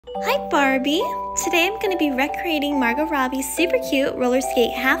Hi Barbie! Today I'm going to be recreating Margot Robbie's super cute roller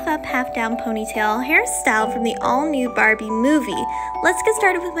skate half up, half down ponytail hairstyle from the all-new Barbie movie. Let's get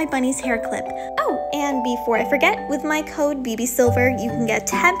started with my bunny's hair clip. Oh, and before I forget, with my code BBSilver, you can get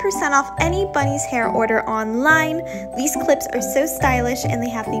 10% off any bunny's hair order online. These clips are so stylish and they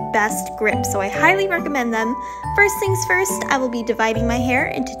have the best grip, so I highly recommend them. First things first, I will be dividing my hair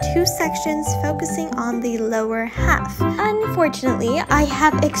into two sections, focusing on the lower half. Unfortunately, I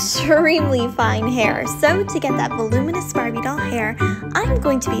have extremely fine hair, so to get that voluminous Barbie doll hair, I'm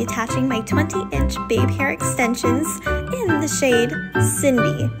going to be attaching my 20-inch babe hair extensions in the shade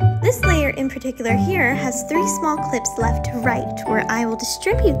Cindy. This layer in particular here has 3 small clips left to right, where I will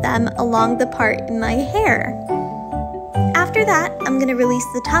distribute them along the part in my hair. After that, I'm going to release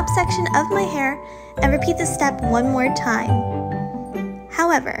the top section of my hair and repeat this step one more time.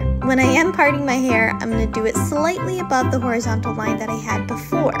 However, when I am parting my hair, I'm going to do it slightly above the horizontal line that I had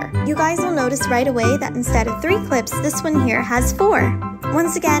before. You guys will notice right away that instead of 3 clips, this one here has 4.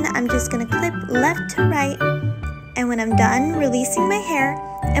 Once again, I'm just going to clip left to right, and when I'm done releasing my hair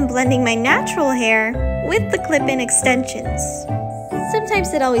and blending my natural hair with the clip-in extensions.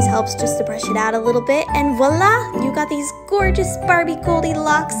 Sometimes it always helps just to brush it out a little bit, and voila! You got these gorgeous Barbie Goldie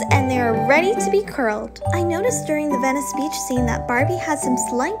locks, and they're ready to be curled. I noticed during the Venice Beach scene that Barbie had some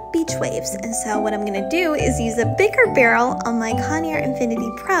slight beach waves, and so what I'm going to do is use a bigger barrel on my CONAIR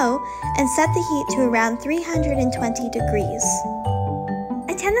Infiniti Pro and set the heat to around 320 degrees.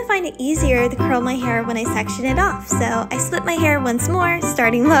 I tend to find it easier to curl my hair when I section it off, so I split my hair once more,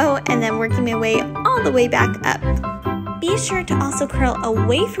 starting low and then working my way all the way back up. Be sure to also curl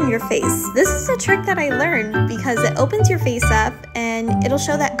away from your face. This is a trick that I learned because it opens your face up and it'll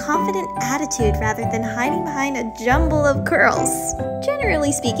show that confident attitude rather than hiding behind a jumble of curls.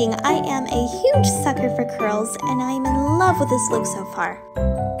 Generally speaking, I am a huge sucker for curls and I'm in love with this look so far.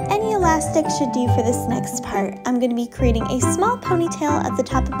 Any elastic should do for this next part. I'm going to be creating a small ponytail at the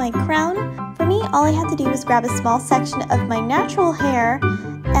top of my crown. For me, all I had to do was grab a small section of my natural hair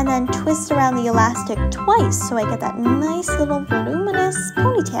and then twist around the elastic twice so I get that nice little voluminous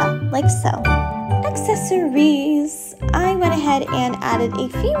ponytail, like so. Accessories! I went ahead and added a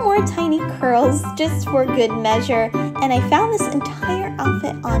few more tiny curls just for good measure, and I found this entire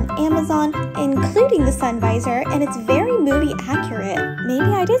outfit on Amazon, including the sun visor, and it's very movie accurate. Maybe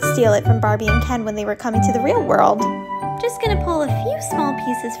I did steal it from Barbie and Ken when they were coming to the real world. Just gonna pull a few small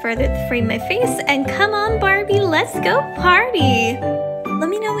pieces further to frame my face, and come on Barbie, let's go party! Let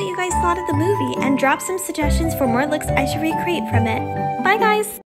me know what you guys thought of the movie and drop some suggestions for more looks I should recreate from it. Bye guys!